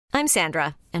I'm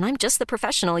Sandra, and I'm just the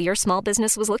professional your small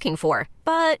business was looking for.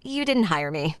 But you didn't hire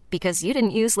me because you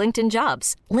didn't use LinkedIn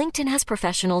Jobs. LinkedIn has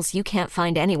professionals you can't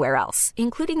find anywhere else,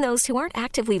 including those who aren't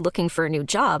actively looking for a new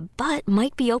job, but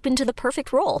might be open to the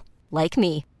perfect role, like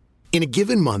me. In a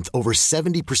given month, over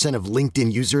 70% of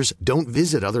LinkedIn users don't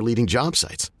visit other leading job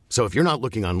sites. So if you're not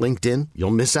looking on LinkedIn,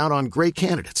 you'll miss out on great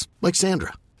candidates like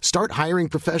Sandra. Start hiring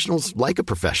professionals like a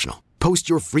professional. Post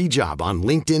your free job on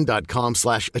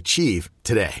linkedin.com/achieve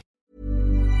today.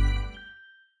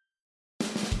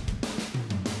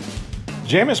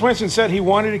 Jameis Winston said he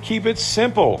wanted to keep it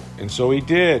simple, and so he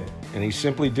did. And he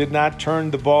simply did not turn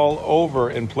the ball over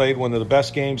and played one of the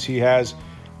best games he has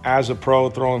as a pro,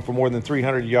 throwing for more than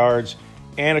 300 yards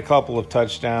and a couple of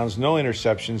touchdowns, no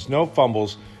interceptions, no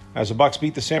fumbles, as the Bucs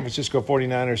beat the San Francisco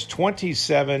 49ers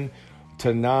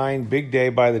 27-9. Big day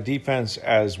by the defense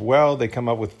as well. They come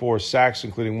up with 4 sacks,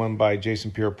 including one by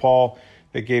Jason Pierre-Paul.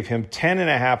 They gave him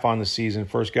 10.5 on the season.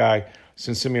 First guy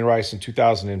since Simeon Rice in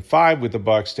 2005 with the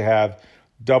Bucs to have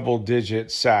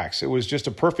double-digit sacks. It was just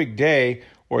a perfect day,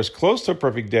 or as close to a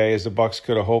perfect day as the Bucs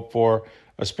could have hoped for,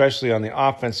 especially on the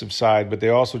offensive side. But they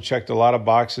also checked a lot of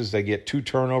boxes. They get 2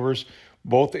 turnovers,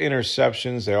 both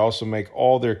interceptions. They also make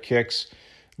all their kicks.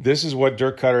 This is what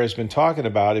Dirk Koetter has been talking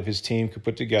about if his team could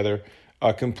put together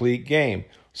a complete game.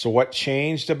 So what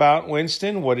changed about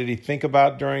Winston? What did he think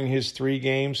about during his 3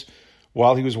 games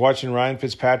while he was watching Ryan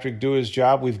Fitzpatrick do his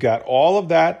job? We've got all of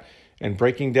that and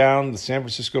breaking down the San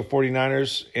Francisco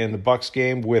 49ers and the Bucs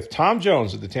game with Tom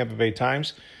Jones of the Tampa Bay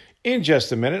Times in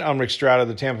just a minute. I'm Rick Stroud of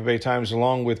the Tampa Bay Times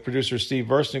along with producer Steve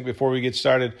Versnick. Before we get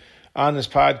started on this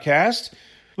podcast,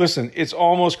 listen, it's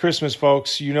almost Christmas,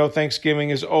 folks. You know Thanksgiving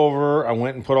is over. I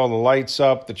went and put all the lights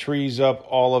up, the trees up,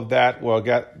 all of that. Well,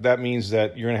 that means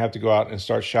that you're going to have to go out and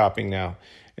start shopping now.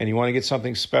 And you want to get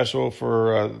something special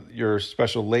for your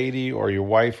special lady or your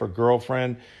wife or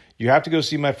girlfriend, you have to go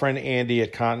see my friend Andy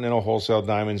at Continental Wholesale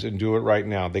Diamonds and do it right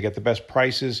now. They get the best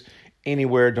prices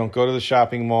anywhere. Don't go to the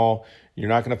shopping mall. You're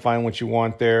not going to find what you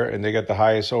want there. And they got the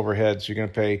highest overheads. You're going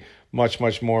to pay much,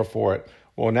 much more for it.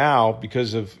 Well, now,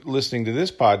 because of listening to this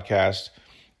podcast,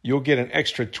 you'll get an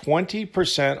extra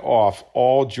 20% off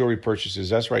all jewelry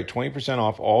purchases. That's right, 20%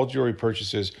 off all jewelry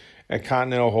purchases at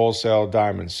Continental Wholesale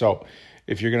Diamonds. So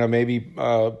if you're going to maybe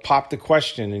pop the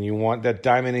question and you want that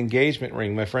diamond engagement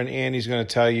ring, my friend Andy's going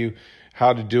to tell you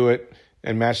how to do it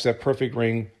and match that perfect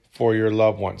ring for your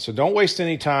loved one. So don't waste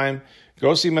any time.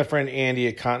 Go see my friend Andy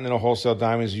at Continental Wholesale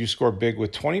Diamonds. You score big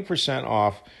with 20%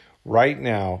 off right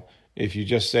now if you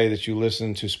just say that you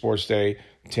listen to Sports Day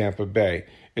Tampa Bay.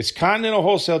 It's Continental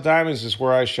Wholesale Diamonds is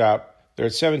where I shop. They're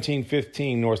at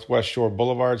 1715 Northwest Shore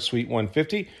Boulevard, Suite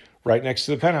 150, right next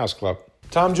to the Penthouse Club.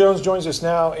 Tom Jones joins us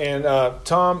now. And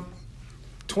Tom,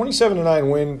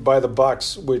 27-9 win by the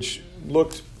Bucs, which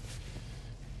looked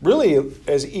really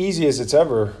as easy as it's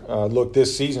ever looked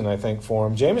this season, I think, for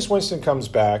him. Jameis Winston comes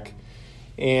back,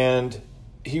 and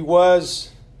he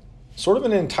was sort of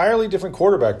an entirely different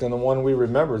quarterback than the one we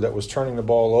remember that was turning the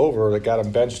ball over, that got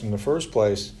him benched in the first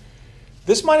place.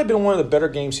 This might have been one of the better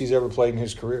games he's ever played in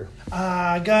his career.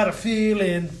 I got a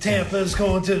feeling Tampa's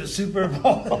going to the Super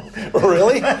Bowl.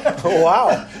 Really?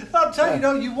 Wow. I'll tell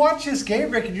you, you watch this game,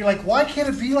 Rick, and you're like, why can't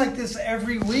it be like this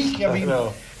every week? I mean,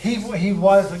 he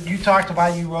was, you talked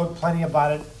about it, you wrote plenty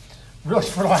about it, really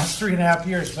for the last 3.5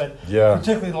 years, but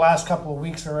particularly the last couple of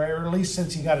weeks, or at least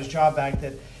since he got his job back,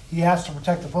 that he has to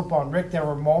protect the football. And Rick, there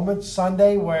were moments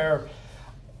Sunday where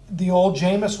the old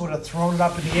Jameis would have thrown it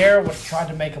up in the air, would have tried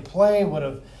to make a play, would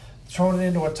have thrown it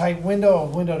into a tight window, a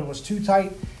window that was too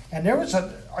tight. And there was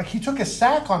he took a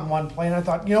sack on one play, and I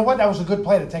thought, you know what, that was a good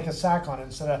play to take a sack on it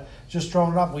instead of just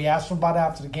throwing it up. We asked him about it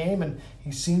after the game, and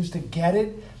he seems to get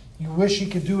it. You wish he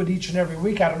could do it each and every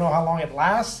week. I don't know how long it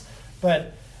lasts,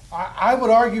 but I would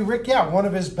argue, Rick, one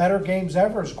of his better games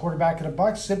ever as a quarterback of the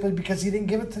Bucs, simply because he didn't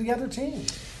give it to the other team.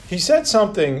 He said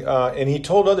something, and he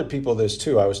told other people this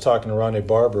too. I was talking to Rondé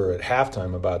Barber at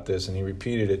halftime about this, and he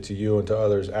repeated it to you and to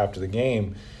others after the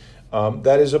game,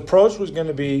 that his approach was going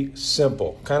to be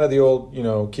simple, kind of the old,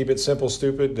 keep it simple,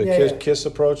 stupid, the kiss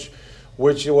approach,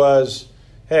 which was,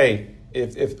 hey,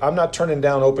 if I'm not turning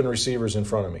down open receivers in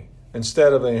front of me,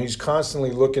 instead of, he's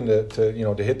constantly looking to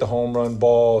hit the home run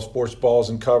ball, sports balls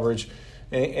in coverage.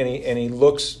 And he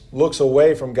looks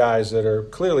away from guys that are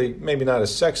clearly maybe not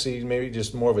as sexy, maybe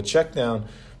just more of a check down,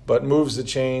 but moves the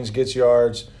chains, gets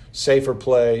yards, safer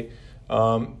play.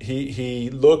 He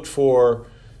looked for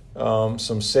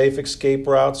some safe escape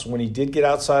routes. When he did get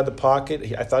outside the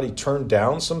pocket, I thought he turned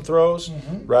down some throws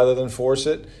rather than force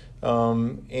it.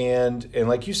 And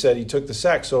like you said, he took the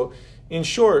sack. So in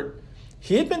short,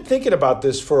 he had been thinking about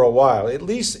this for a while, at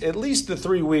least the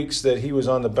 3 weeks that he was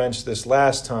on the bench this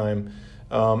last time.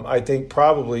 I think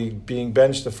probably being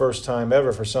benched the first time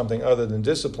ever for something other than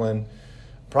discipline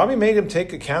probably made him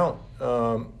take account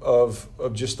of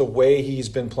just the way he's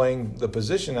been playing the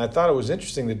position. I thought it was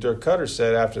interesting that Dirk Koetter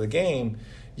said after the game,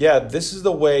 yeah, this is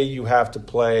the way you have to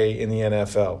play in the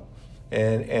NFL.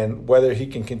 And whether he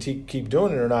can keep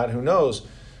doing it or not, who knows.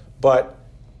 But,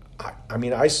 I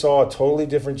mean, I saw a totally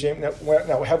different James.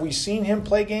 Now, have we seen him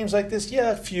play games like this?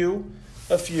 Yeah, a few.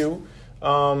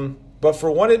 But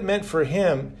for what it meant for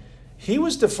him, he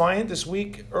was defiant this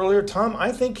week earlier, Tom.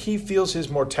 I think he feels his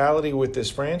mortality with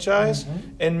this franchise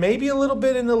and maybe a little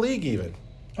bit in the league even.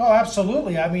 Oh,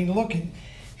 absolutely. I mean, look,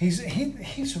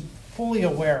 he's fully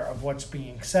aware of what's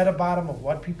being said about him, of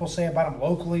what people say about him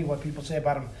locally, what people say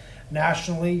about him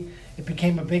nationally. It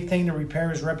became a big thing to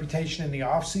repair his reputation in the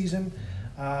offseason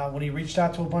when he reached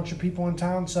out to a bunch of people in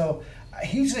town. So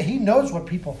he knows what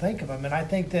people think of him, and I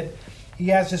think that he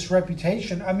has this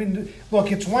reputation. I mean,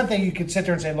 look, it's one thing you could sit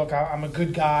there and say, look, I'm a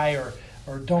good guy,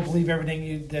 or don't believe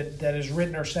everything that is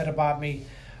written or said about me.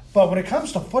 But when it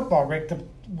comes to football, Rick,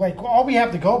 all we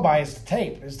have to go by is the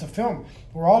tape, is the film.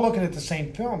 We're all looking at the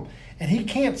same film. And he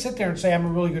can't sit there and say, I'm a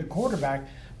really good quarterback,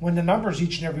 when the numbers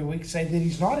each and every week say that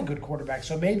he's not a good quarterback.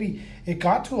 So maybe it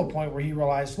got to a point where he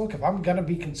realized, look, if I'm going to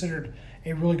be considered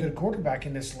a really good quarterback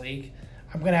in this league,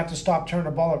 I'm going to have to stop turning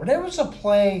the ball over. There was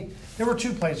there were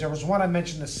two plays. There was one I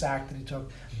mentioned, the sack that he took.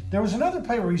 There was another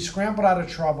play where he scrambled out of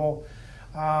trouble,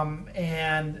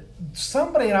 and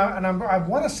somebody, I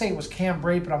want to say it was Cam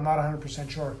Brate, but I'm not 100%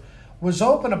 sure, was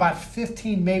open about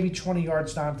 15, maybe 20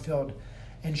 yards downfield,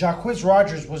 and Jacquizz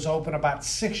Rodgers was open about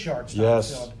 6 yards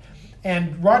downfield.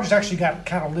 And Rodgers actually got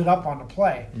kind of lit up on the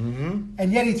play.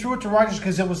 And yet he threw it to Rodgers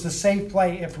because it was the safe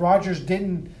play. If Rodgers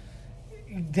didn't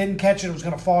catch it, it was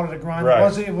going to fall to the ground.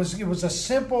 Right. It was a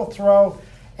simple throw,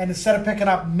 and instead of picking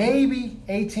up maybe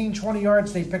 18, 20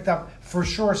 yards, they picked up for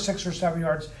sure 6 or 7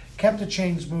 yards, kept the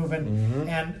chains moving.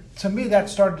 And to me, that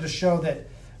started to show that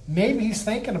maybe he's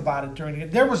thinking about it during the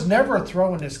game. There was never a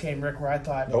throw in this game, Rick, where I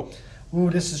thought, ooh,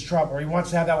 this is trouble. Or he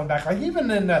wants to have that one back. Like even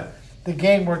in the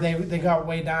game where they got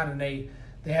way down and they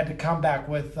had to come back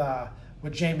with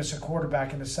Jameis, a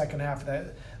quarterback, in the second half of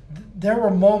that. There were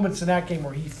moments in that game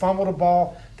where he fumbled a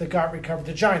ball that got recovered.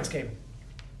 The Giants game.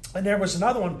 And there was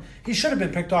another one. He should have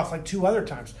been picked off like 2 other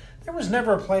times. There was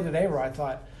never a play today where I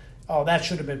thought, oh, that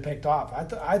should have been picked off.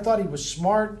 I thought he was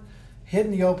smart,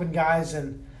 hitting the open guys.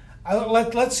 And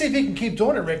let's see if he can keep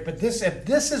doing it, Rick. But if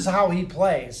this is how he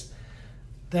plays,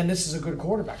 then this is a good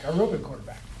quarterback, a real good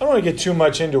quarterback. I don't want to get too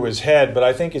much into his head, but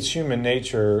I think it's human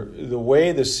nature, the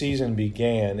way the season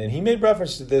began. And he made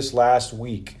reference to this last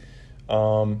week.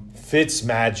 Fitz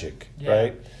magic,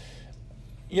 right?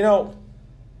 You know,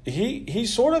 he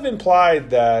sort of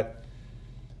implied that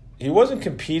he wasn't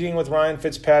competing with Ryan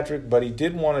Fitzpatrick, but he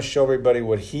did want to show everybody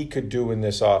what he could do in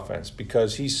this offense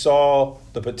because he saw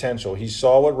the potential. He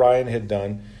saw what Ryan had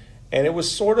done, and it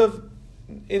was sort of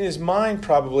in his mind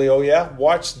probably, oh, yeah,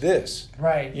 watch this.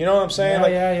 Right. You know what I'm saying?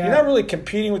 You're not really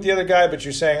competing with the other guy, but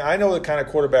you're saying, I know the kind of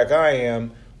quarterback I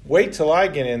am. Wait till I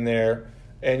get in there.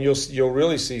 And you'll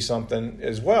really see something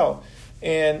as well.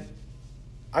 And,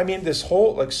 I mean, this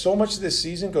whole, so much of this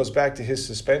season goes back to his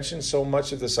suspension, so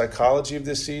much of the psychology of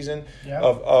this season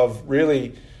of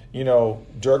really,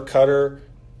 Dirk Koetter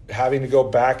having to go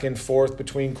back and forth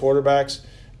between quarterbacks.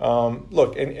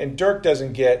 Look, and Dirk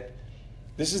doesn't get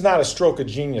 – this is not a stroke of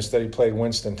genius that he played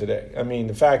Winston today. I mean,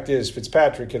 the fact is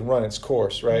Fitzpatrick had run its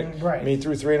course, right? Right. I mean, he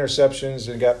threw 3 interceptions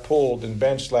and got pulled and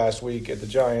benched last week at the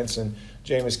Giants, and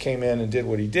Jameis came in and did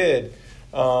what he did.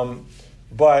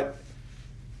 But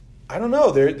I don't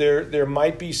know. There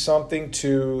might be something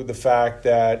to the fact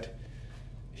that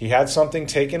he had something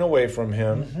taken away from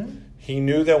him. He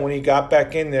knew that when he got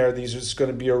back in there, these was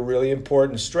going to be a really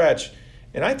important stretch.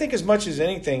 And I think as much as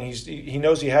anything, he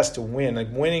knows he has to win. Like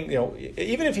winning,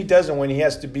 even if he doesn't win, he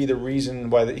has to be the reason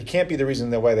why he can't be the reason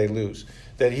why they lose.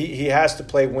 That he has to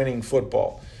play winning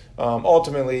football.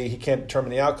 Ultimately, he can't determine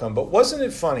the outcome. But wasn't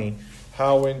it funny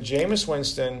how when Jameis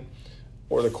Winston,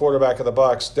 or the quarterback of the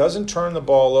Bucs, doesn't turn the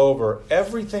ball over,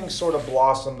 everything sort of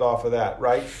blossomed off of that,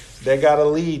 right? They got a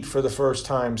lead for the first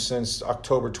time since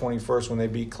October 21st when they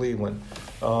beat Cleveland.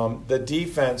 The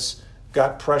defense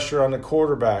got pressure on the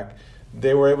quarterback.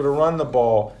 They were able to run the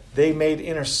ball. They made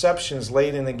interceptions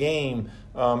late in the game,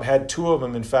 had 2 of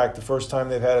them, in fact, the first time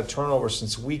they've had a turnover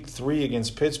since week 3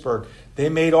 against Pittsburgh. They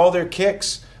made all their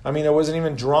kicks. I mean, there wasn't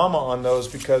even drama on those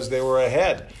because they were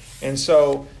ahead. And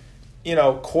so,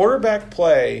 quarterback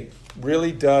play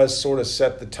really does sort of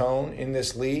set the tone in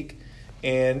this league.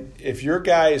 And if your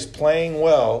guy is playing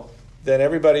well, then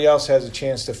everybody else has a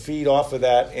chance to feed off of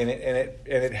that, and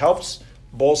it helps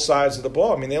both sides of the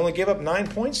ball. I mean, they only gave up 9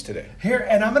 points today. Here,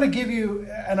 and I'm going to give you,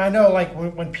 and I know like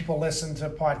when people listen to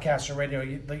podcasts or radio,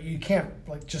 you can't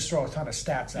like just throw a ton of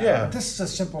stats out. Yeah. But this is a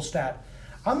simple stat.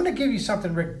 I'm going to give you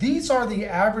something, Rick. These are the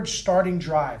average starting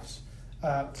drives,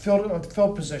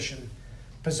 field possession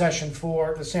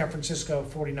for the San Francisco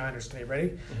 49ers today. Ready?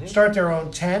 Mm-hmm. Start their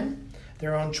own 10,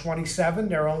 their own 27,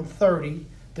 their own 30,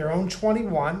 their own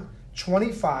 21,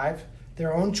 25,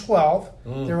 their own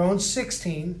 12, their own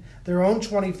 16, their own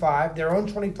 25, their own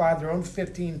 25, their own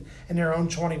 15, and their own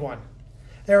 21.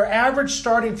 Their average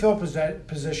starting field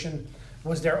position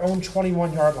was their own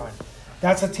 21-yard line.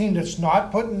 That's a team that's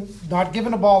not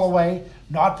giving the ball away,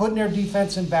 not putting their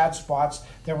defense in bad spots.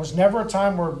 There was never a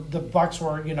time where the Bucs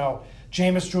were,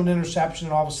 Jameis threw an interception,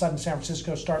 and all of a sudden San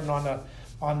Francisco starting on the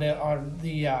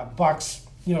Bucs,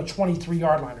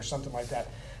 23-yard line or something like that.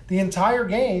 The entire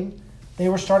game, they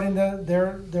were starting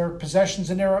their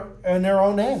possessions in their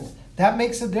own end. That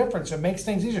makes a difference. It makes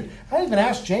things easier. I even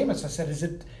asked Jameis. I said,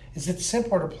 "Is it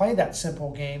simpler to play that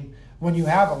simple game when you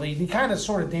have a lead?" And he kind of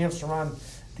sort of danced around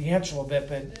the answer a little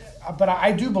bit, but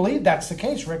I do believe that's the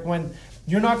case, Rick. When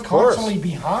you're not constantly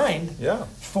behind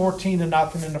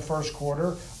 14-0 in the first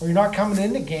quarter, or you're not coming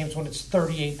into games when it's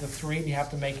 38-3 and you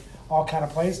have to make all kind of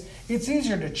plays, it's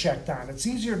easier to check down. It's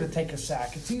easier to take a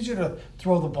sack. It's easier to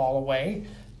throw the ball away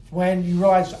when you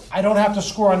realize I don't have to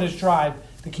score on this drive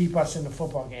to keep us in the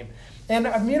football game. And,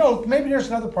 maybe there's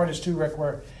another part of this too, Rick,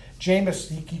 where Jameis,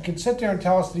 he can sit there and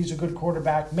tell us that he's a good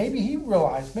quarterback. Maybe he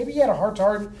realized, maybe he had a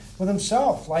heart-to-heart with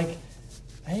himself. Like,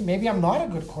 hey, maybe I'm not a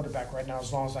good quarterback right now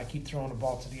as long as I keep throwing the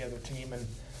ball to the other team. And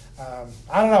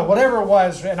I don't know, whatever it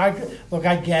was. And I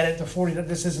get it.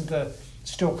 This isn't the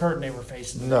steel curtain they were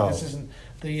facing. No. This isn't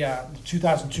the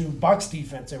 2002 Bucs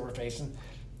defense they were facing.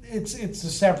 It's the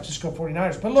San Francisco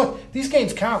 49ers. But look, these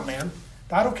games count, man.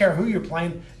 I don't care who you're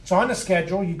playing. It's on the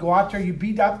schedule. You go out there, you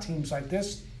beat up teams like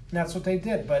this. And that's what they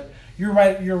did. But you're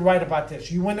right. You're right about this.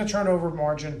 You win the turnover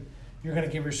margin, you're going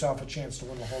to give yourself a chance to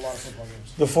win a whole lot of football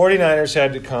games. The 49ers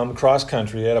had to come cross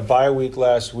country. They had a bye week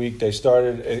last week. They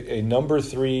started a number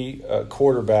 3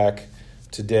 quarterback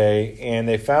today, and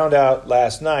they found out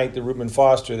last night that Reuben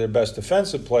Foster, their best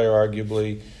defensive player,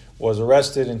 arguably, was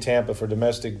arrested in Tampa for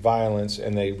domestic violence,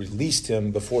 and they released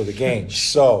him before the game.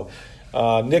 So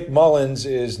Nick Mullins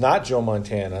is not Joe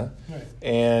Montana, right.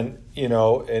 And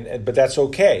but that's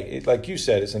okay. Like you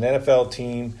said, it's an NFL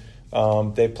team.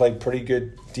 They played pretty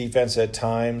good defense at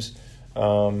times.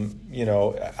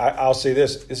 I'll say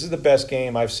this: this is the best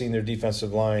game I've seen their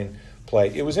defensive line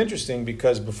play. It was interesting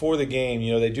because before the game,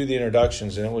 they do the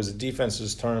introductions, and it was the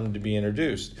defense's turn to be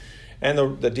introduced. And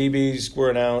the DBs were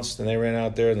announced, and they ran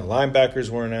out there, and the linebackers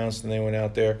were announced, and they went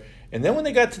out there. And then when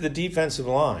they got to the defensive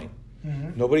line,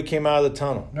 nobody came out of the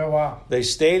tunnel. No, wow. They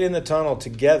stayed in the tunnel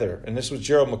together, and this was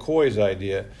Gerald McCoy's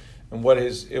idea. And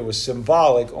it was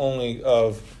symbolic only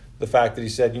of the fact that he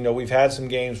said, we've had some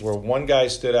games where one guy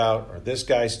stood out or this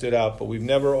guy stood out, but we've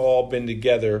never all been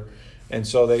together. And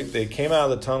so they came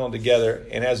out of the tunnel together,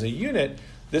 and as a unit,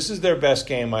 this is their best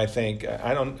game, I think.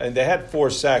 And they had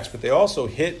 4 sacks, but they also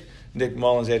hit Nick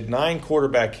Mullins. They had 9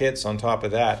 quarterback hits on top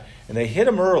of that, and they hit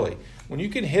him early. When you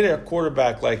can hit a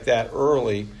quarterback like that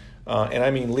early, and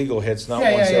I mean legal hits, not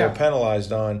ones that were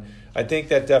penalized on, I think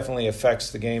that definitely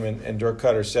affects the game. And Dirk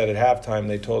Cutter said at halftime,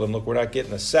 they told him, look, we're not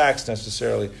getting the sacks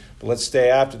necessarily, but let's stay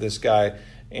after this guy.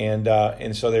 And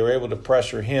so they were able to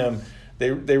pressure him.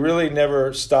 They really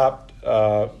never stopped,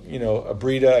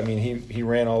 Abrida. I mean, he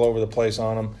ran all over the place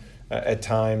on him at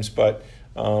times, but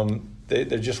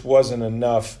there just wasn't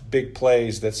enough big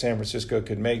plays that San Francisco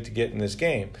could make to get in this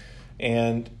game.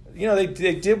 And they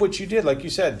did what you did, like you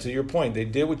said, to your point. They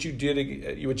did what you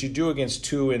did, what you do against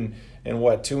 2 and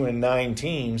 9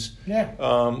 teams,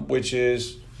 which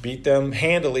is beat them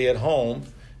handily at home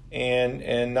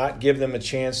and not give them a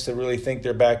chance to really think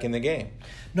they're back in the game.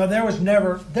 No, there was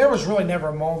really never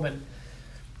a moment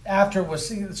after it was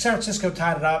San Francisco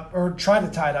tied it up or tried to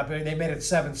tie it up. I mean, they made it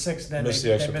 7-6, and then they missed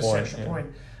the extra point.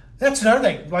 That's another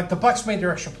thing. Like the Bucs made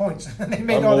their extra points, and they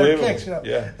made all their kicks.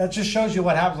 That just shows you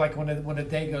what happens. Like when a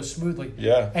day goes smoothly,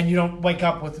 and you don't wake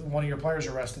up with one of your players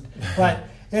arrested. But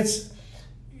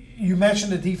you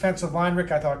mentioned the defensive line,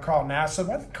 Rick. I thought Carl Nassib.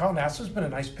 I think Carl Nassib's been a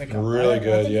nice pickup. Really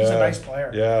good. I think he's a nice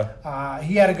player. Yeah.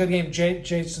 He had a good game.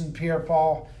 Jason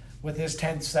Pierre-Paul with his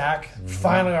 10th sack.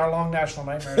 Finally, our long national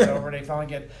nightmare is over. They finally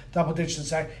get double digits in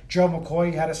sack. Joe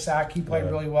McCoy had a sack. He played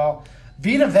really well.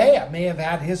 Vita Vea may have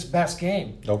had his best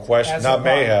game. No question. Not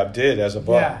may have, did as a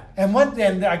Buck. Yeah.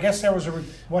 And I guess there was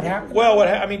what happened? Well,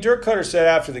 Dirk Cutter said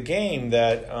after the game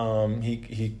that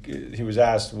he was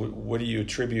asked, what do you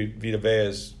attribute Vita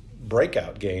Vea's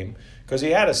breakout game? Because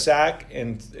he had a sack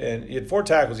and he had 4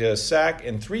 tackles. He had a sack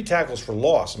and 3 tackles for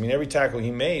loss. I mean, every tackle he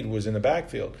made was in the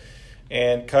backfield.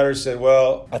 And Cutter said,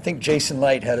 well, I think Jason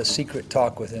Light had a secret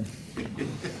talk with him.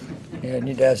 Yeah, I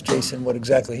need to ask Jason what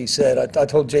exactly he said. I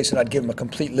told Jason I'd give him a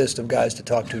complete list of guys to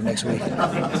talk to next week.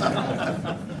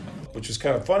 Which was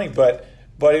kind of funny, but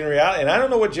in reality, and I don't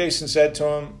know what Jason said to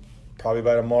him. Probably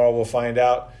by tomorrow we'll find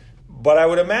out. But I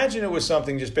would imagine it was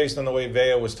something just based on the way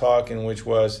Vea was talking, which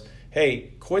was,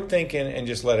 hey, quit thinking and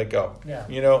just let it go. Yeah.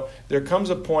 You know, there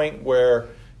comes a point where,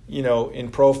 you know,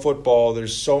 in pro football,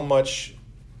 there's so much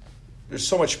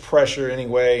pressure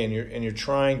anyway, and you're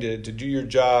trying to do your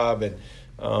job and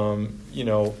you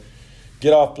know,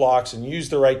 get off blocks and use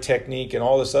the right technique and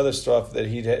all this other stuff that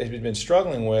he'd been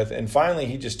struggling with. And finally,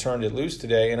 he just turned it loose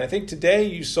today. And I think today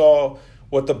you saw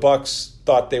what the Bucs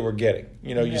thought they were getting.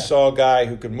 You know, you saw a guy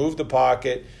who could move the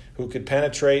pocket, who could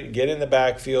penetrate, get in the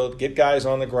backfield, get guys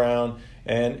on the ground.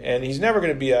 And he's never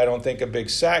going to be, I don't think, a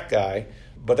big sack guy,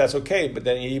 but that's okay. But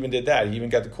then he even did that. He even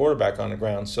got the quarterback on the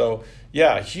ground. So,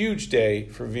 yeah, a huge day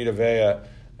for Vita Vea.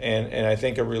 And I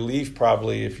think a relief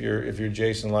probably if you're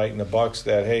Jason Light and the Bucs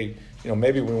that, hey, you know,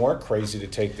 maybe we weren't crazy to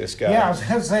take this guy. Yeah, I was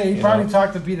going to say, he probably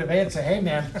talked to Vita Vea and say, hey,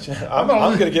 man, I'm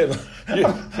going to get I'm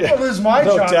going to lose my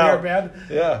job here, man.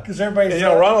 Yeah. Because everybody's... And, you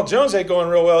know, Ronald Jones ain't going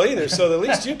real well either, so the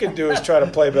least you can do is try to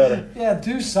play better. Yeah,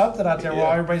 do something out there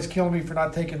while everybody's killing me for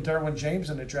not taking Derwin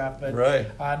James in the draft. But,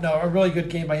 right. No, a really good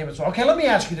game by him as well. Okay, let me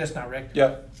ask you this now, Rick.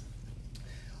 Yeah.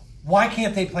 Why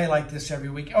can't they play like this every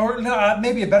week? Or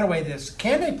maybe a better way is,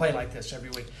 can they play like this every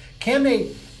week? Can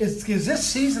they? Is this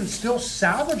season still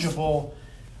salvageable?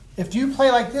 If you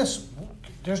play like this,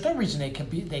 there's no reason they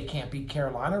can't beat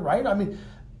Carolina, right? I mean,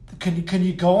 can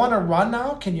you go on a run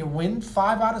now? Can you win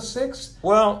 5 out of 6?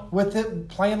 Well, with it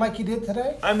playing like you did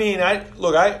today. I mean,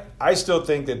 I still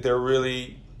think that they're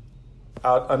really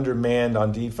undermanned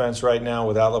on defense right now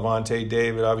without Levante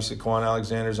David. Obviously, Quan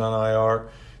Alexander's on IR.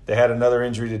 They had another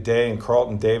injury today in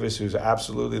Carlton Davis, who's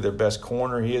absolutely their best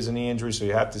corner. He has a knee injury, so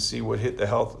you have to see what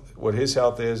his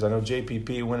health is. I know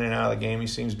JPP went in and out of the game. He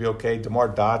seems to be okay. DeMar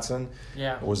Dotson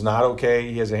was not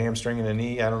okay. He has a hamstring and a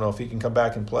knee. I don't know if he can come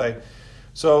back and play.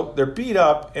 So they're beat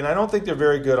up, and I don't think they're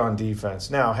very good on defense.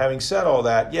 Now, having said all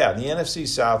that, yeah, the NFC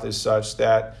South is such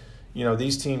that, you know,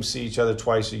 these teams see each other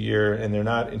twice a year, and they're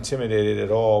not intimidated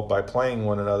at all by playing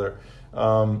one another.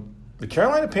 The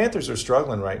Carolina Panthers are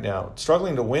struggling right now,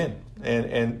 struggling to win,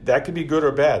 and that could be good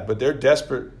or bad, but they're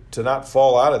desperate to not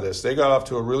fall out of this. They got off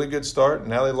to a really good start, and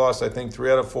now they lost, I think,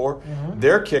 3 out of 4. Mm-hmm.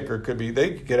 Their kicker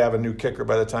they could have a new kicker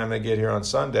by the time they get here on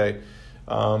Sunday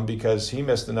because he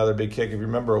missed another big kick. If you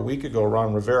remember a week ago,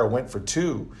 Ron Rivera went for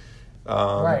 2,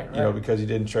 right. You know, because he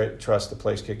didn't trust the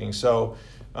place kicking. So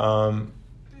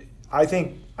I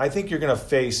think you're going to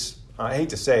face, I hate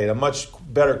to say it, a much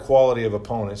better quality of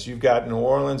opponents. You've got New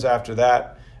Orleans after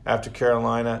that, after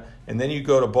Carolina, and then you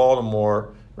go to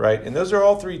Baltimore, right? And those are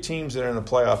all 3 teams that are in the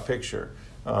playoff picture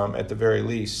at the very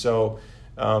least. So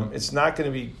it's not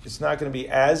going to be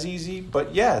as easy.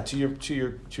 But yeah, to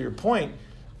your point,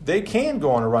 they can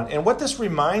go on a run. And what this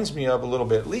reminds me of a little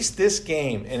bit, at least this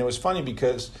game, and it was funny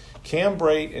because Cam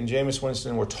Brate and Jameis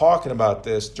Winston were talking about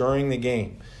this during the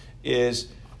game, is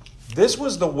this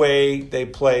was the way they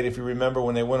played, if you remember,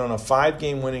 when they went on a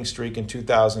 5-game winning streak in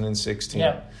 2016.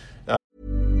 Yeah.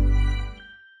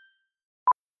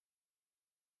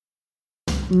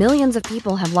 Millions of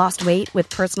people have lost weight with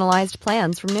personalized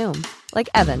plans from Noom. Like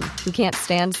Evan, who can't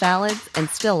stand salads and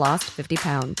still lost 50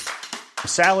 pounds.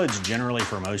 Salads generally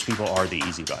for most people are the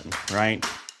easy button, right?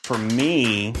 For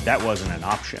me, that wasn't an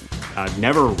option. I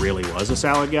never really was a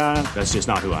salad guy. That's just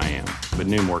not who I am. But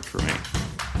Noom worked for me.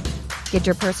 Get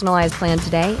your personalized plan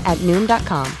today at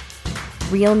Noom.com.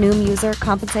 Real Noom user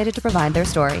compensated to provide their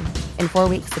story. In 4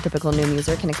 weeks, the typical Noom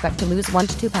user can expect to lose 1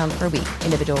 to 2 pounds per week.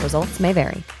 Individual results may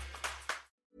vary.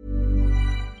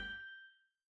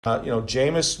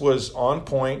 Jameis was on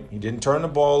point. He didn't turn the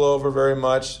ball over very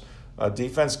much.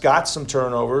 Defense got some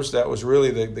turnovers. That was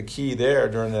really the key there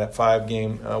during that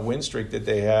 5-game win streak that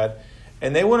they had.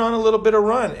 And they went on a little bit of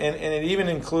run. And it even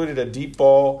included a deep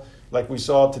ball like we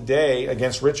saw today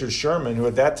against Richard Sherman, who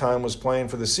at that time was playing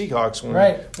for the Seahawks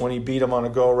when he beat him on a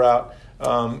go route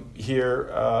here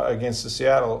against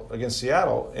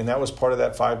Seattle. And that was part of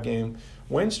that 5-game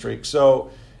win streak.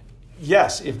 So,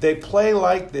 yes, if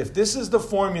this is the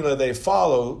formula they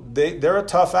follow, they're a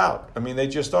tough out. I mean, they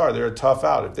just are. They're a tough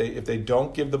out if they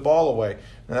don't give the ball away.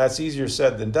 Now, that's easier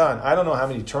said than done. I don't know how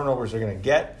many turnovers they're going to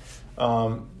get.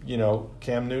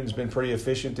 Cam Newton's been pretty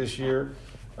efficient this year.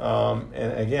 And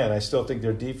again, I still think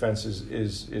their defense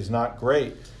is not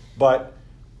great. But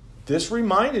this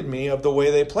reminded me of the way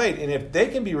they played. And if they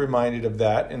can be reminded of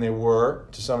that, and they were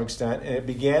to some extent, and it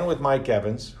began with Mike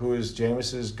Evans, who is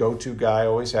Jameis's go-to guy,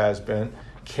 always has been.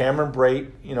 Cameron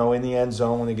Brate, in the end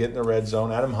zone when they get in the red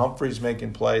zone. Adam Humphries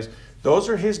making plays. Those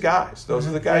are his guys. Those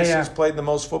are the guys he's played the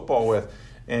most football with.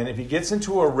 And if he gets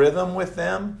into a rhythm with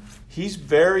them, he's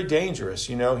very dangerous.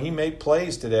 He made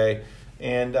plays today.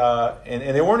 And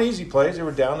they weren't easy plays. They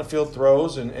were down the field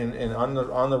throws and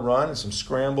on the run and some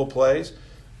scramble plays.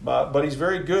 But he's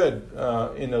very good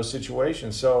in those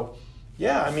situations. So,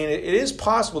 yeah, I mean, it is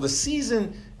possible. The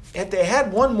season, if they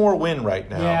had one more win right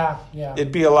now,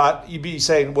 it'd be a lot. You'd be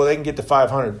saying, well, they can get to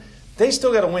 500. They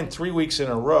still got to win 3 weeks in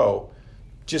a row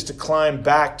just to climb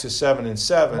back to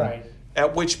 7-7. Right.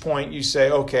 At which point you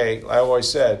say, okay, I always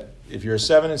said, if you're a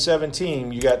 7-7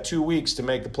 team, you got 2 weeks to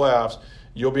make the playoffs.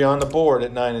 You'll be on the board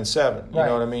at 9-7. You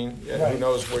know what I mean? Right. Who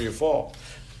knows where you fall?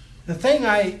 The thing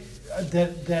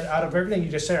that out of everything you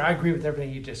just said, I agree with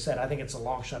everything you just said. I think it's a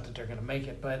long shot that they're going to make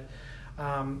it. But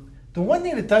the one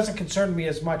thing that doesn't concern me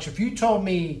as much, if you told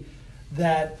me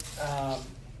that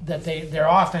their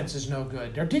offense is no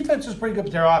good, their defense is pretty good,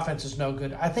 but their offense is no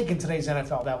good, I think in today's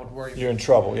NFL that would worry me. You're in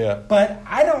trouble, yeah. But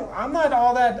I'm not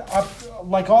all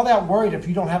that worried if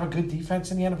you don't have a good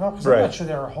defense in the NFL, because I'm not sure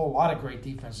there are a whole lot of great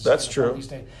defenses. That's true. These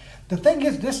days. The thing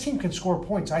is, this team can score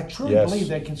points. I truly believe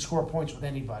they can score points with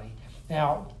anybody.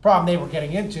 Now, the problem they were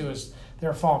getting into is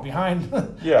they're falling behind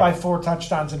by 4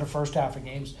 touchdowns in the first half of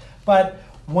games. But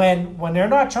when they're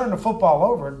not turning the football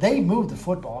over, they move the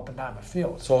football up and down the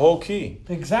field. It's the whole key.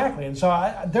 Exactly. And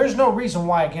so there's no reason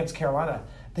why against Carolina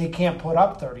they can't put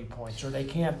up 30 points or they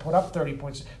can't put up 30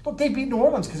 points. Look, they beat New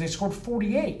Orleans because they scored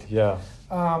 48. Yeah.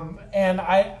 And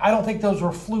I don't think those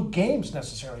were fluke games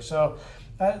necessarily. So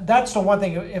that's the one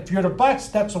thing. If you're the Bucks,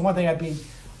 that's the one thing I'd be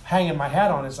hanging my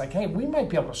hat on is like, hey, we might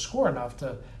be able to score enough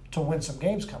to win some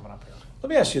games coming up here. Let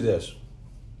me ask you this.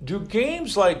 Do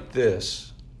games like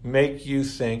this make you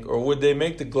think, or would they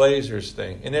make the Glazers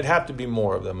think, and it'd have to be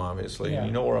more of them, obviously, and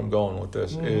you know where I'm going with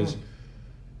this, is,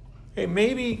 hey,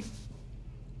 maybe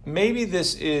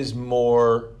this is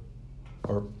more,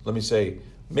 or let me say,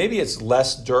 maybe it's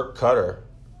less Dirk Cutter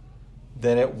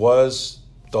than it was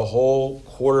the whole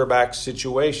quarterback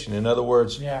situation. In other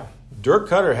words, Dirk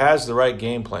Cutter has the right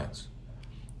game plans.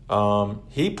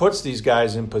 He puts these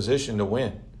guys in position to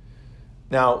win.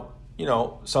 Now,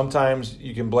 sometimes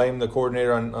you can blame the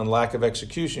coordinator on lack of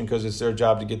execution because it's their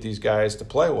job to get these guys to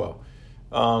play well.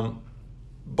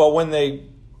 But when they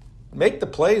make the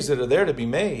plays that are there to be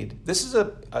made, this is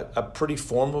a pretty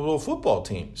formidable football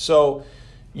team. So,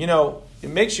 it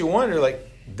makes you wonder, like,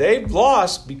 they've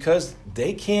lost because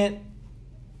they can't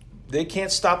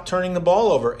stop turning the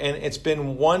ball over, and it's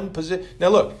been one position. Now,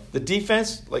 look, the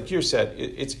defense, like you said,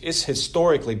 it's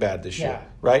historically bad this year,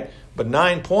 right? But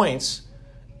 9 points,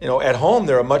 at home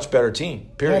they're a much better team,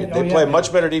 period. They play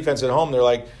much better defense at home. They're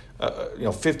like,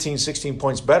 15, 16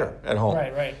 points better at home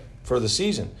for the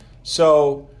season.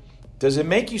 So does it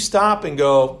make you stop and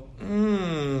go,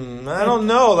 I don't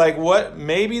know, like what?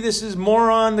 Maybe this is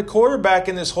more on the quarterback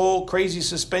in this whole crazy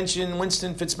suspension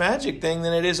Winston Fitzmagic thing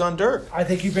than it is on Dirk. I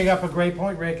think you bring up a great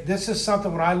point, Rick. This is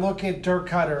something, when I look at Dirk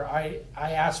Cutter, I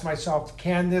ask myself,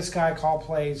 can this guy call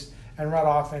plays and run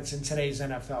offense in today's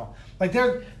NFL? Like,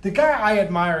 the guy I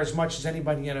admire as much as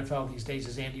anybody in the NFL these days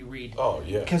is Andy Reid. Oh,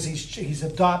 yeah. Because he's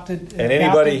adopted. And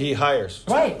anybody he hires.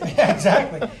 Right,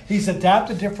 exactly. He's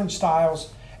adapted different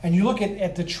styles. And you look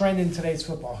at the trend in today's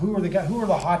football. Who are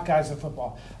the hot guys in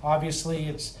football? Obviously,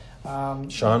 it's Sean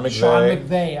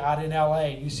McVay out in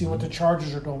L.A. You see what the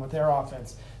Chargers are doing with their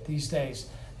offense these days.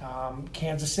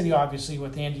 Kansas City, obviously,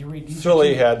 with Andy Reid.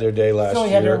 Philly had their day last year. Philly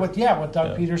had their with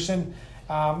Doug Peterson.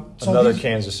 Another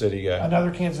Kansas City guy.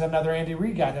 Another Andy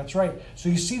Reid guy. That's right. So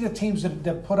you see the teams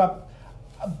that put up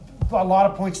a lot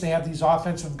of points. They have these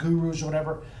offensive gurus or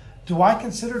whatever. Do I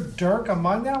consider Dirk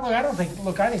among them? I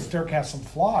think Dirk has some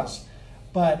flaws.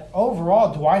 But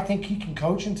overall, do I think he can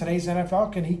coach in today's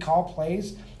NFL? Can he call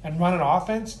plays and run an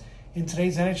offense in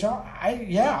today's NHL?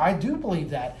 I do believe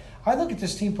that. I look at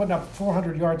this team putting up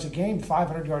 400 yards a game,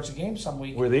 500 yards a game some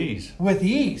week. With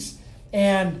ease.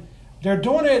 And they're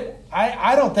doing it.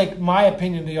 I don't think my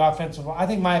opinion of the offensive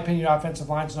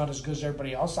line is not as good as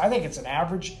everybody else. I think it's an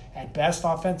average at best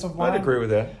offensive line. I'd agree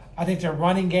with that. I think their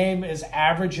running game is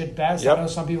average at best. Yep. I know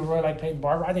some people really like Peyton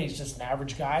Barber. I think he's just an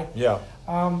average guy. Yeah.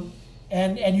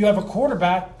 And you have a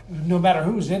quarterback, no matter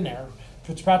who's in there,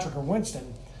 Fitzpatrick or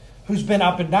Winston, who's been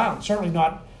up and down. Certainly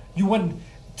not. You wouldn't.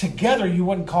 together you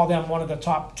wouldn't call them one of the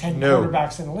top 10 No.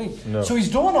 quarterbacks in the league. No. So he's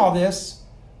doing all this,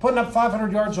 putting up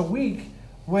 500 yards a week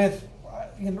with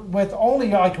only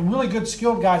like really good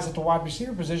skilled guys at the wide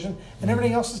receiver position, and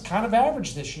everything else is kind of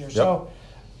average this year. Yep. So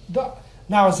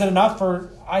now is it enough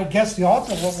for? I guess the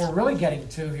ultimate what we're really getting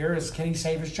to here is, can he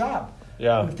save his job?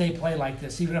 Yeah. If they play like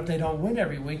this, even if they don't win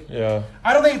every week. Yeah.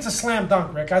 I don't think it's a slam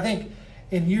dunk, Rick. I think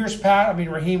in years past,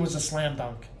 Raheem was a slam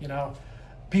dunk.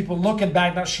 People looking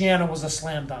back, now Shannon was a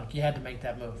slam dunk. You had to make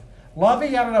that move.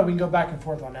 Lovey, I don't know. We can go back and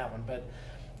forth on that one. But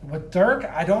with Dirk,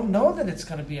 I don't know that it's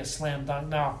going to be a slam dunk.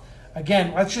 Now,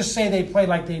 again, let's just say they play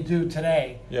like they do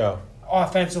today. Yeah.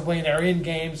 Offensively, and they're in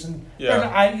games, and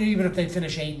even if they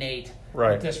finish 8-8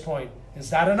 right. at this point, is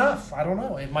that enough? I don't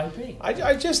know. It might be.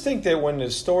 I just think that when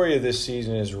the story of this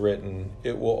season is written,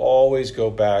 it will always go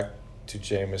back to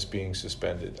Jameis being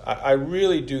suspended. I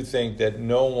really do think that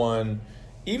no one,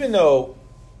 even though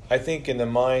I think in the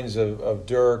minds of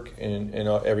Dirk and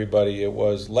everybody, it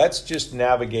was, let's just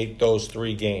navigate those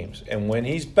 3 games. And when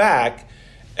he's back,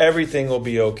 everything will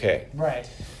be okay. Right.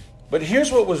 But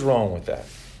here's what was wrong with that,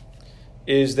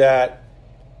 is that,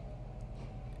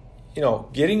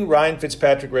 getting Ryan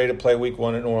Fitzpatrick ready to play week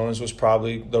 1 in New Orleans was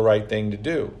probably the right thing to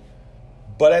do.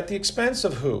 But at the expense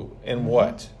of who and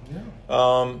what?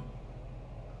 Yeah.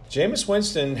 Jameis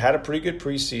Winston had a pretty good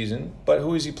preseason, but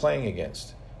who is he playing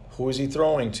against? Who is he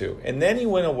throwing to? And then he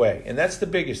went away, and that's the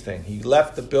biggest thing. He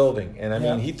left the building,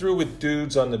 and he threw with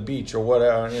dudes on the beach or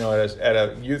whatever, at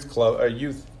a youth club, a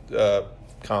youth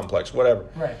complex, whatever.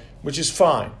 Right. Which is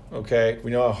fine. Okay,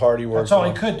 we know how hard he works. That's all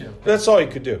he could do. That's all he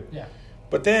could do. Yeah.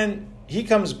 But then he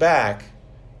comes back,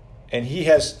 and he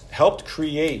has helped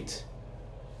create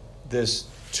this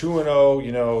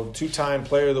 2-0, 2-time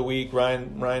Player of the Week,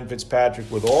 Ryan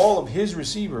Fitzpatrick, with all of his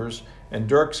receivers and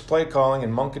Dirk's play calling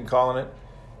and Monken calling it,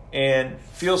 and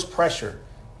feels pressure,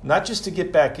 not just to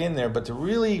get back in there, but to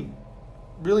really,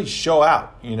 really show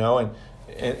out, And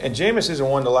Jameis isn't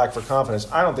one to lack for confidence.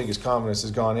 I don't think his confidence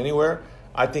has gone anywhere.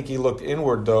 I think he looked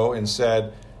inward, though, and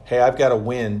said, hey, I've got to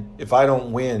win. If I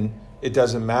don't win, it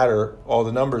doesn't matter. All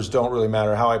the numbers don't really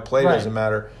matter. How I play doesn't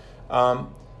matter.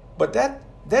 But that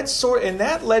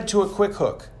led to a quick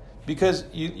hook, because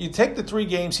you take the 3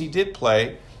 games he did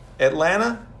play.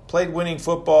 Atlanta played winning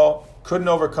football, couldn't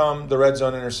overcome the red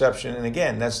zone interception. And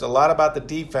again, that's a lot about the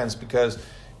defense, because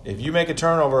if you make a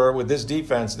turnover with this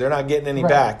defense, they're not getting any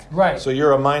back. Right. So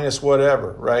you're a minus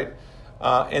whatever, right?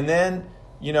 And then,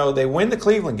 they win the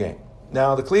Cleveland game.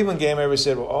 Now, the Cleveland game, everybody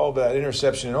said, well, that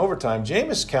interception in overtime.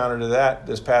 Jameis' counter to that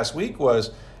this past week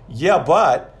was,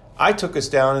 but I took us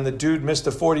down and the dude missed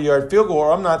a 40-yard field goal,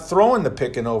 or I'm not throwing the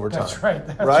pick in overtime. That's right.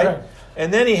 That's right.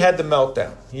 And then he had the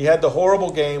meltdown. He had the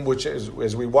horrible game, which, as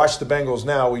we watch the Bengals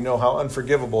now, we know how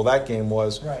unforgivable that game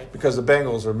was, because the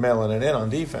Bengals are mailing it in on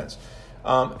defense.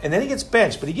 And then he gets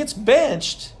benched. But he gets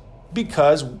benched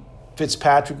because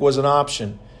Fitzpatrick was an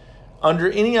option.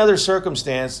 Under any other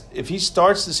circumstance, if he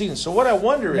starts the season. So what I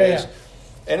wonder is,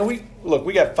 and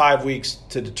we got 5 weeks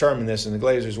to determine this, and the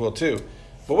Glazers will too.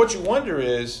 But what you wonder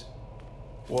is,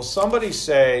 will somebody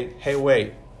say, hey,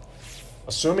 wait,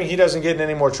 assuming he doesn't get in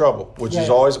any more trouble, which is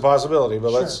always a possibility,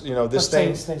 but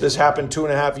this happened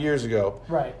 2.5 years ago.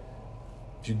 Right.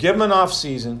 If you give him an off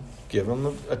season, give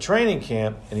him a training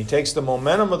camp, and he takes the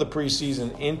momentum of the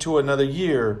preseason into another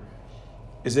year,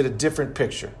 is it a different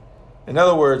picture? In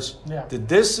other words, did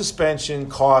this suspension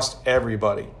cost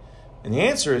everybody? And the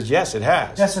answer is yes, it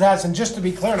has. Yes, it has. And just to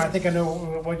be clear, and I think I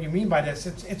know what you mean by this,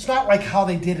 it's not like how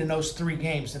they did in those 3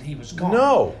 games that he was gone.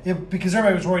 No. Because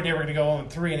everybody was worried they were going to go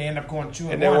 0-3, and they ended up going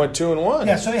 2-1. And they went 2-1.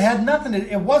 Yeah, so it had nothing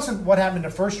to, it wasn't what happened in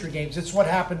the first 3 games. It's what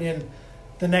happened in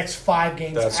the next 5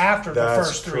 games after the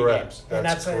first 3 games.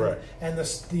 That's correct. And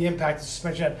the impact the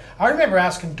suspension had. I remember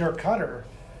asking Dirk Cutter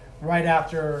right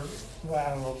after,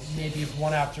 I don't know, maybe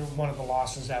one of the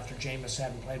losses after Jameis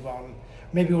hadn't played well, and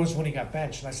maybe it was when he got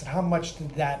benched. And I said, how much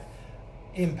did that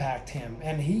impact him?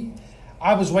 And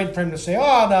I was waiting for him to say,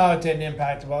 oh, no, it didn't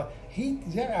impact him. Well, he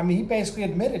basically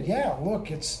admitted, look,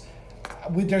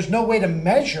 there's no way to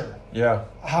measure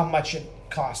how much it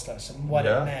cost us and what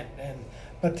it meant.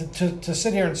 But to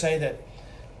sit here and say that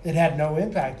it had no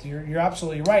impact, you're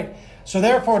absolutely right. So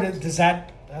therefore, does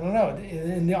that, I don't know,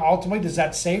 and ultimately, does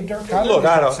that save Dirk Cutter? Look,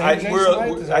 I don't.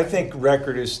 I think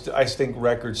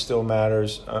record still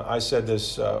matters. I said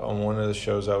this on one of the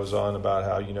shows I was on about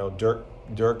how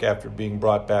Dirk, after being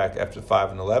brought back after the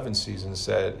 5-11 season,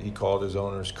 said he called his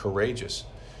owners courageous.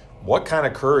 What kind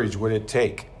of courage would it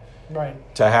take,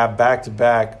 to have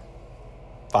back-to-back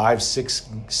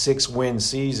 5-6 win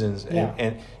seasons?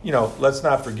 And let's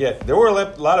not forget, there were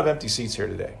a lot of empty seats here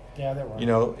today. Yeah, they were. You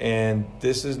know, and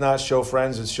this is not show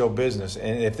friends, it's show business.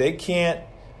 And if they can't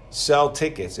sell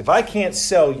tickets, if I can't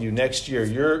sell you next year,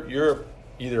 you're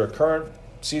either a current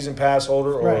season pass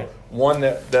holder or one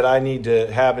that I need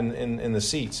to have in the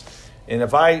seats. And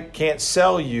if I can't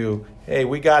sell you, hey,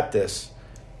 we got this.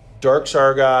 Dirk's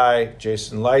our guy,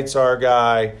 Jason Light's our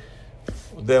guy,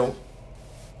 then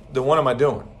what am I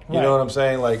doing? You know what I'm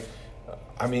saying? Like,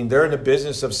 I mean, they're in the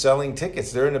business of selling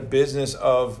tickets. They're in the business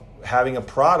of having a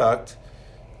product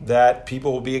that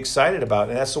people will be excited about.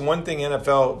 And that's the one thing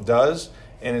NFL does,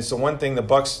 and it's the one thing the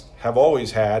Bucs have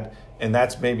always had, and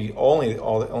that's maybe the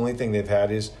only thing they've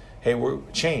had is, hey,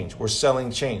 we're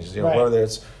selling change. You know, whether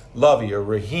it's Lovey or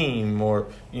Raheem or,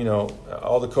 you know,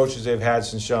 all the coaches they've had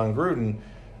since John Gruden,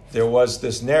 there was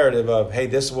this narrative of, hey,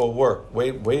 this will work.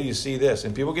 Wait till you see this.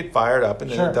 And people get fired up, and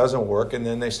then it doesn't work, and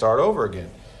then they start over again.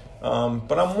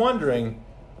 But I'm wondering,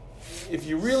 if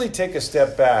you really take a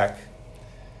step back,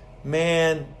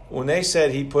 man, when they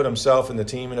said he put himself and the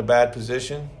team in a bad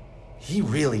position, he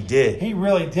really did. He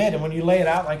really did. And when you lay it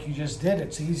out like you just did,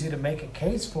 it's easy to make a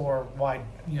case for why,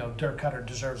 you know, Dirk Cutter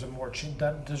deserves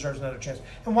another chance,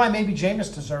 and why maybe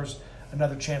Jameis deserves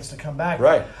another chance to come back.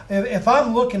 Right. If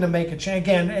I'm looking to make a change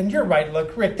again, and you're right.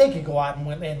 Look, Rick, they could go out and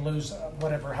win and lose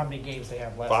how many games they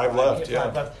have left. 5 left. Yeah.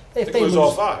 5 left. If they lose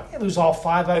all 5, they lose all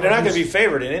 5. And they're not going to be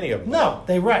favored in any of them. No,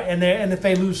 they're right. And if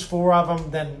they lose 4 of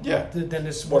them, then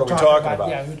this what are we talking about?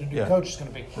 Yeah, who the new coach is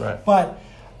going to be. Right. But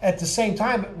at the same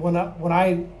time,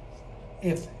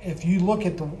 if you look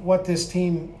at what this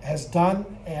team has done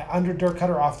under Dirk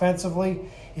Cutter offensively,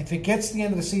 if it gets to the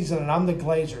end of the season and I'm the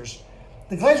Glazers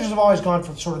have always gone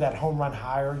for sort of that home run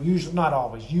hire. Usually, not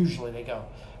always. Usually they go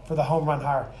for the home run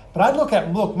hire. But I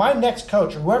look, my next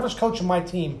coach or whoever's coaching my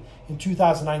team in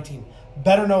 2019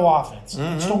 better know offense.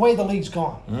 Mm-hmm. It's the way the league's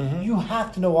gone. Mm-hmm. You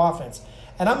have to know offense.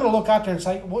 And I'm going to look out there and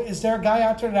say, well, is there a guy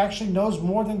out there that actually knows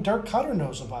more than Dirk Cutter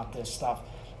knows about this stuff?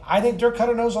 I think Dirk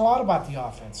Cutter knows a lot about the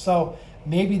offense. So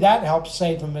maybe that helps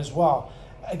save him as well.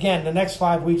 Again, the next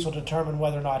 5 weeks will determine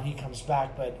whether or not he comes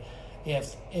back. But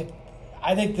if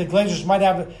I think the Glazers might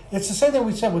have – it's the same thing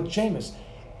we said with Jameis.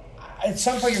 At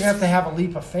some point, you're going to have a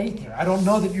leap of faith here. I don't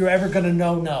know that you're ever going to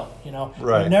know, you know.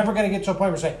 Right. You're never going to get to a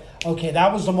point where you say, okay,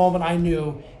 that was the moment I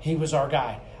knew he was our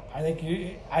guy. I think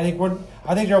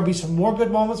there will be some more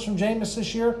good moments from Jameis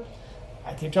this year.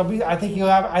 I think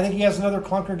he has another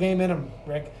clunker game in him,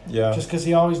 Rick. Yeah. Just because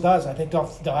he always does. I think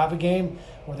they'll have a game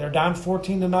where they're down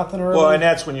 14-0 early. Well, and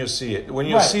that's when you'll see it. When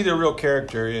you'll see the real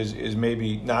character is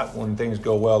maybe not when things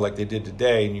go well like they did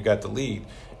today and you got the lead.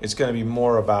 It's going to be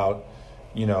more about,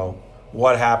 you know,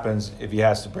 what happens if he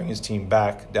has to bring his team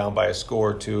back down by a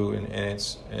score or two.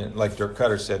 And like Dirk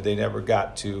Cutter said, they never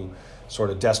got to sort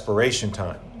of desperation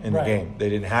time in the game. They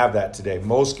didn't have that today.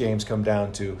 Most games come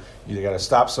down to you got to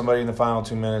stop somebody in the final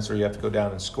 2 minutes or you have to go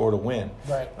down and score to win.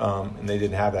 Right. And they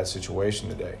didn't have that situation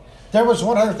today. There was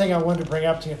one other thing I wanted to bring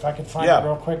up to you if I could find it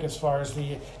real quick as far as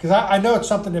because I know it's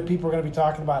something that people are going to be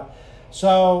talking about.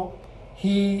 So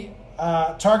he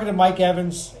targeted Mike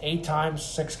Evans 8 times,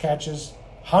 6 catches.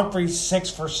 Humphries 6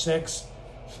 for 6.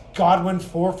 Godwin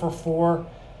 4 for 4.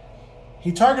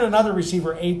 He targeted another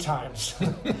receiver 8 times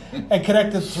and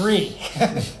connected 3.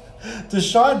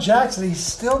 Deshaun Jackson, he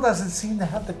still doesn't seem to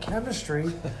have the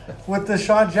chemistry with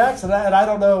Deshaun Jackson. And I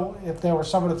don't know if there were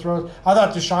some of the throws. I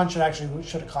thought Deshaun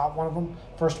should have caught one of them,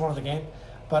 first one of the game.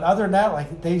 But other than that,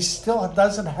 like they still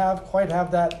doesn't quite have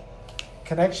that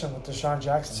connection with Deshaun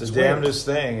Jackson. It's the damnedest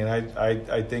thing, and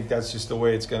I think that's just the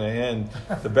way it's going to end.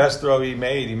 The best throw he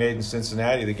made in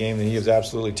Cincinnati, the game that he was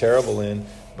absolutely terrible in.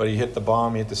 But he hit the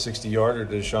bomb. He hit the 60-yarder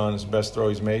to Deshaun. It's the best throw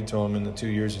he's made to him in the 2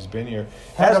 years he's been here.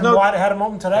 Had him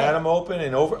open today. Had him open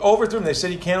and overthrew him. They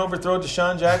said he can't overthrow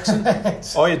Deshaun Jackson.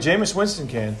 Oh, yeah, Jameis Winston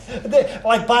can.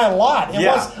 Like by a lot.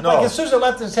 Like as soon as it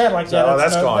left his head,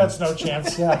 that's gone. That's no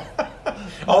chance. Yeah.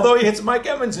 Although he hits Mike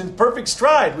Evans in perfect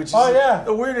stride, which is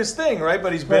the weirdest thing, right?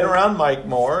 But he's been around Mike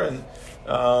more, and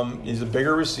he's a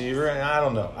bigger receiver. And I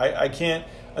don't know. I can't.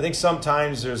 I think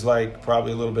sometimes there's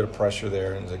probably a little bit of pressure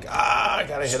there, and it's I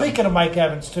gotta hit him. Speaking of Mike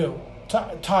Evans too,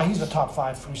 he's a top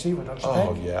 5 receiver, don't you think?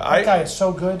 Oh yeah, that guy is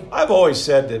so good. I've always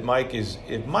said that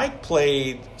if Mike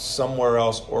played somewhere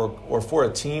else or for a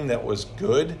team that was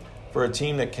good, for a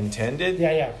team that contended.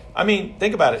 Yeah. I mean,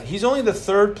 think about it. He's only the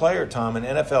 3rd player, Tom, in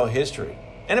NFL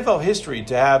history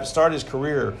to have started his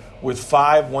career with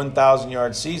 5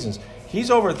 1,000-yard seasons. He's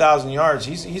over 1,000 yards.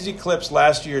 He's eclipsed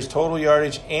last year's total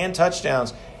yardage and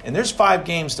touchdowns, and there's 5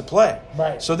 games to play.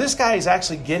 Right. So this guy is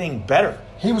actually getting better.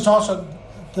 He was also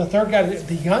the 3rd guy,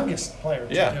 the youngest player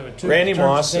to do it too. Randy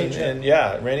Moss and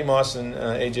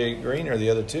AJ Green are the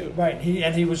other 2. Right.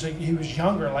 He was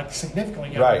younger,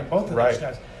 significantly younger than both of those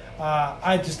guys.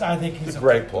 I think he's a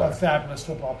great player, a fabulous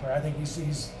football player. I think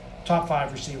he's top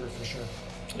 5 receiver for sure.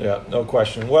 Yeah, no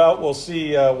question. Well, we'll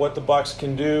see what the Bucs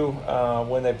can do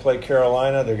when they play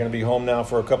Carolina. They're going to be home now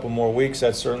for a couple more weeks.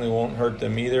 That certainly won't hurt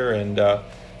them either. And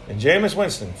Jameis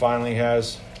Winston finally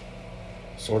has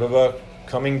sort of a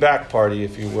coming back party,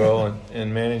 if you will,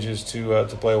 and manages to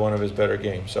play one of his better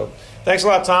games. So thanks a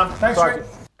lot, Tom. Thanks, Rick.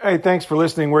 Hey, thanks for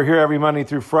listening. We're here every Monday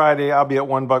through Friday. I'll be at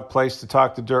One Buck Place to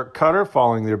talk to Dirk Cutter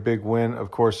following their big win, of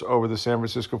course, over the San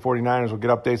Francisco 49ers. We'll get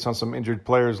updates on some injured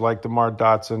players like DeMar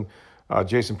Dotson.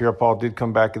 Jason Pierre-Paul did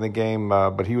come back in the game,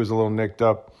 but he was a little nicked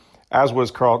up, as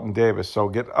was Carlton Davis. So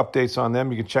get updates on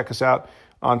them. You can check us out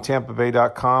on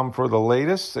TampaBay.com for the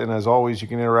latest. And as always, you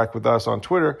can interact with us on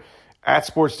Twitter at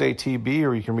SportsDayTB,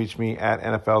 or you can reach me at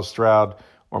NFL Stroud,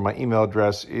 or my email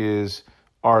address is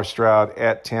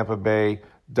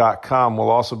rstroud@TampaBay.com. We'll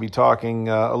also be talking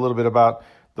a little bit about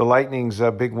the Lightning's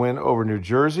big win over New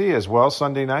Jersey as well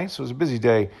Sunday night. So it was a busy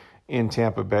day in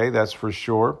Tampa Bay, that's for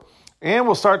sure. And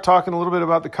we'll start talking a little bit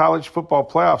about the college football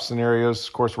playoff scenarios.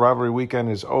 Of course, rivalry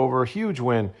weekend is over. Huge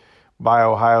win by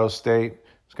Ohio State.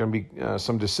 It's going to be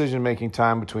some decision-making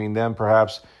time between them,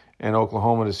 perhaps, and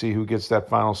Oklahoma to see who gets that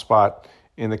final spot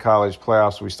in the college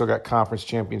playoffs. We still got conference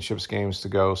championships games to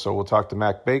go. So we'll talk to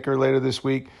Mac Baker later this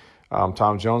week.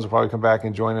 Tom Jones will probably come back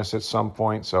and join us at some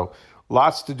point. So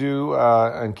lots to do,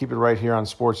 and keep it right here on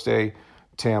Sports Day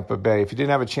Tampa Bay. If you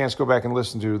didn't have a chance, go back and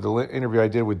listen to the interview I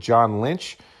did with John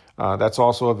Lynch. That's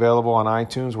also available on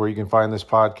iTunes, where you can find this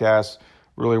podcast.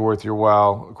 Really worth your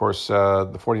while. Of course,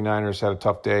 the 49ers had a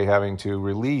tough day having to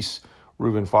release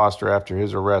Reuben Foster after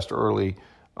his arrest early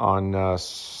on, I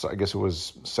guess it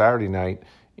was Saturday night,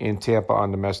 in Tampa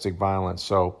on domestic violence.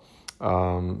 So,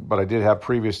 but I did have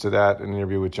previous to that an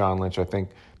interview with John Lynch I think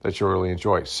that you'll really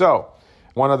enjoy. So,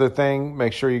 one other thing,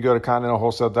 make sure you go to Continental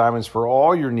Wholesale Diamonds for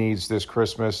all your needs this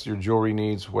Christmas, your jewelry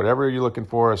needs, whatever you're looking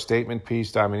for, a statement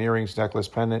piece, diamond earrings, necklace,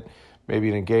 pendant, maybe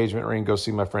an engagement ring. Go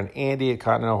see my friend Andy at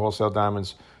Continental Wholesale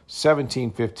Diamonds,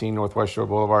 1715 Northwest Shore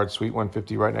Boulevard, Suite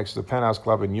 150, right next to the Penthouse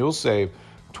Club, and you'll save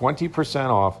 20%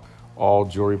 off all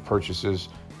jewelry purchases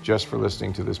just for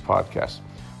listening to this podcast.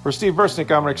 For Steve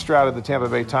Versnick, I'm Rick Stroud of the Tampa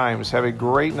Bay Times. Have a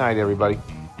great night, everybody.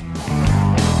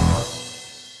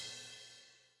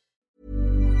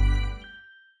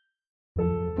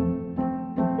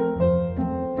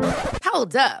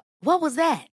 Hold up. What was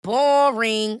that?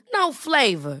 Boring. No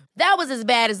flavor. That was as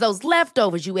bad as those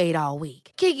leftovers you ate all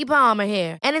week. Keke Palmer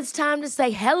here, and it's time to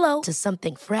say hello to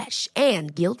something fresh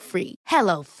and guilt-free.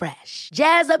 HelloFresh.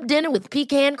 Jazz up dinner with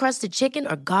pecan-crusted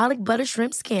chicken or garlic butter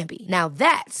shrimp scampi. Now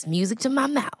that's music to my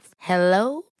mouth.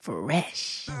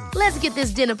 HelloFresh. Let's get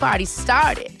this dinner party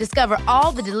started. Discover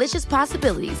all the delicious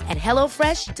possibilities at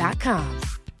HelloFresh.com.